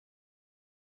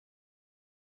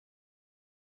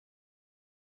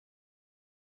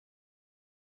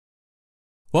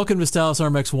Welcome to Stylus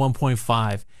RMX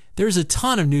 1.5. There's a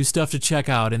ton of new stuff to check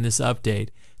out in this update,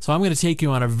 so I'm going to take you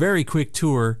on a very quick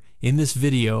tour in this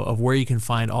video of where you can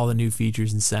find all the new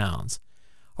features and sounds.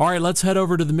 Alright, let's head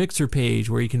over to the mixer page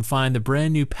where you can find the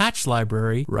brand new patch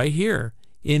library right here.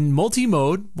 In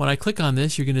multi-mode, when I click on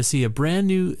this, you're going to see a brand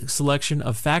new selection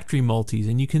of factory multis,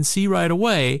 and you can see right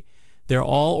away they're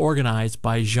all organized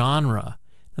by genre.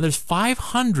 Now there's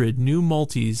 500 new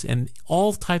multis in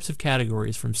all types of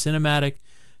categories, from cinematic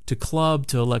to club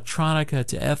to electronica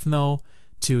to ethno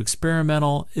to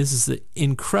experimental. This is the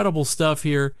incredible stuff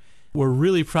here. We're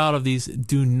really proud of these.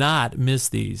 Do not miss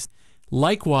these.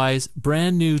 Likewise,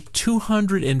 brand new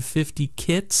 250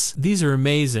 kits. These are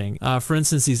amazing. For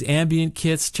instance, these ambient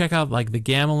kits. Check out like the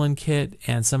Gamelin kit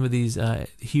and some of these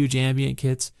huge ambient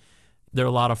kits. They're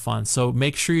a lot of fun. So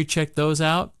make sure you check those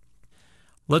out.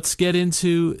 Let's get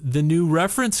into the new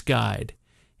reference guide.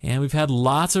 And we've had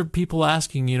lots of people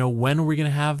asking, when are we going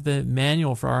to have the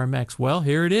manual for RMX? Well,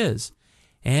 here it is.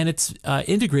 And it's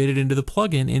integrated into the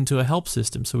plugin into a help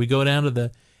system. So we go down to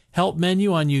the help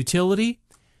menu on utility,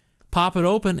 pop it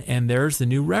open, and there's the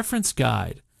new reference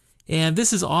guide. And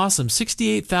this is awesome.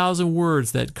 68,000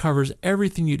 words that covers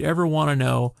everything you'd ever want to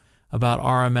know about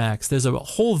RMX. There's a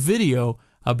whole video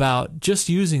about just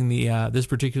using the this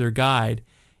particular guide,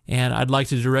 and I'd like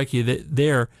to direct you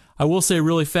there. I will say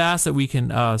really fast that we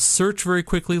can search very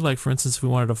quickly. Like for instance, if we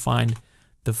wanted to find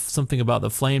something about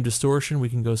the flame distortion, we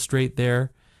can go straight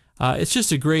there. It's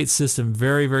just a great system,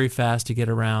 very, very fast to get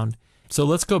around. So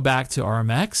let's go back to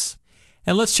RMX,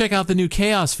 and let's check out the new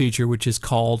Chaos feature, which is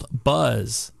called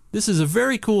Buzz. This is a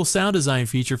very cool sound design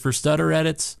feature for stutter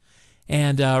edits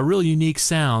and really unique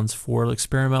sounds for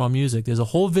experimental music. There's a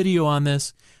whole video on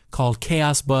this called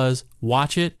Chaos Buzz.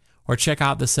 Watch it or check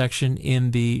out the section in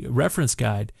the reference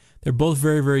guide. They're both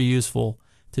very, very useful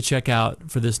to check out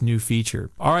for this new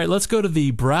feature. All right, let's go to the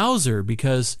browser,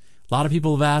 because a lot of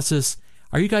people have asked us,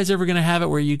 are you guys ever going to have it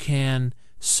where you can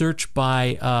search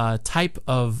by type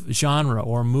of genre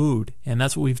or mood? And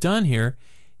that's what we've done here,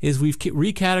 is we've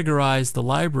recategorized the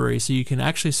library so you can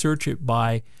actually search it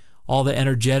by all the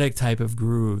energetic type of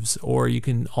grooves, or you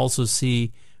can also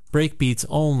see breakbeats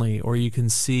only, or you can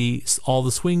see all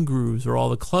the swing grooves or all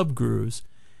the club grooves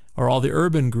or all the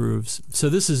urban grooves. So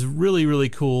this is really, really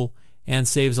cool and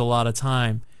saves a lot of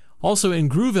time. Also in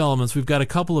groove elements, we've got a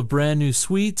couple of brand new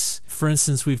suites. For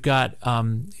instance, we've got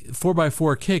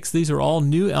 4x4 kicks. These are all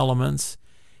new elements,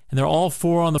 and they're all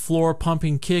 4 on the floor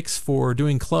pumping kicks for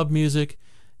doing club music.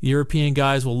 The European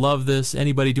guys will love this.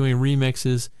 Anybody doing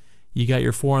remixes, you got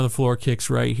your 4 on the floor kicks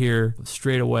right here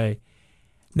straight away.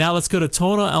 Now let's go to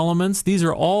tonal elements. These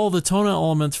are all the tonal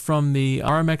elements from the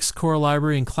RMX core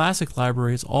library and classic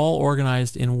libraries, all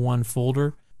organized in one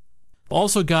folder.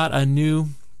 Also got a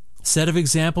new set of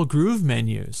example groove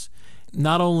menus.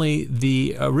 Not only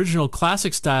the original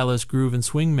classic Stylus groove and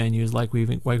swing menus like we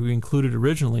included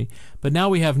originally, but now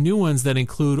we have new ones that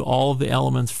include all of the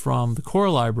elements from the core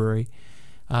library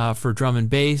for drum and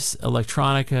bass,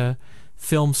 electronica,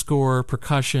 film score,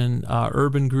 percussion,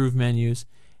 urban groove menus.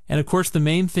 And of course, the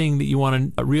main thing that you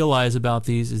want to realize about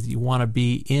these is that you want to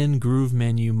be in groove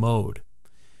menu mode.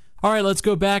 All right, let's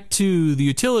go back to the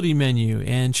utility menu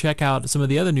and check out some of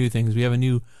the other new things. We have a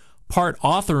new part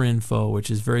author info, which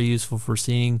is very useful for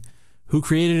seeing who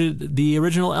created the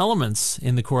original elements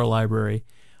in the core library.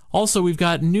 Also, we've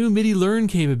got new MIDI learn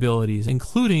capabilities,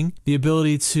 including the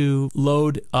ability to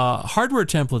load hardware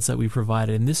templates that we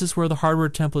provided. And this is where the hardware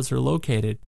templates are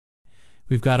located.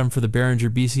 We've got them for the Behringer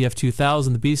BCF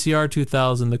 2000, the BCR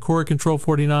 2000, the Core Control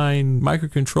 49,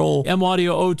 Microcontrol,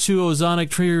 M-Audio 02, Ozonic,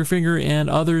 Trigger Finger, and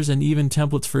others, and even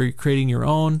templates for creating your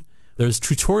own. There's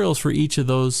tutorials for each of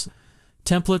those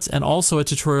templates, and also a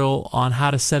tutorial on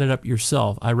how to set it up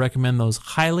yourself. I recommend those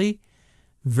highly.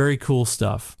 Very cool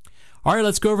stuff. All right,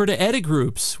 let's go over to edit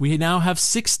groups. We now have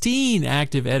 16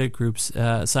 active edit groups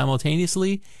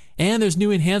simultaneously, and there's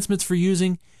new enhancements for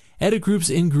using edit groups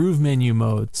in groove menu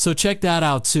mode. So check that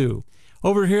out too.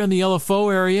 Over here in the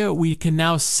LFO area, we can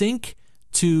now sync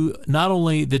to not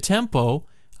only the tempo,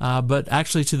 but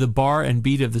actually to the bar and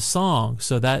beat of the song.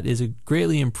 So that is a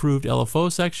greatly improved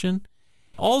LFO section.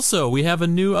 Also, we have a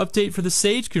new update for the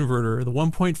Sage converter. The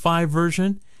 1.5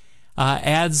 version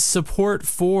adds support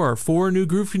for 4 new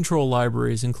groove control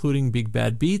libraries, including Big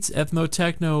Bad Beats, Ethno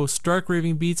Techno, Stark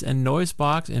Raving Beats, and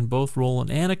Noisebox in both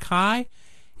Roland and Akai.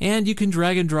 And you can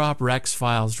drag and drop Rex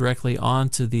files directly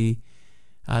onto the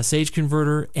Sage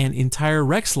converter and entire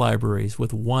Rex libraries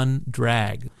with one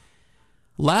drag.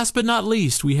 Last but not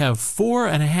least, we have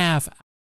 4.5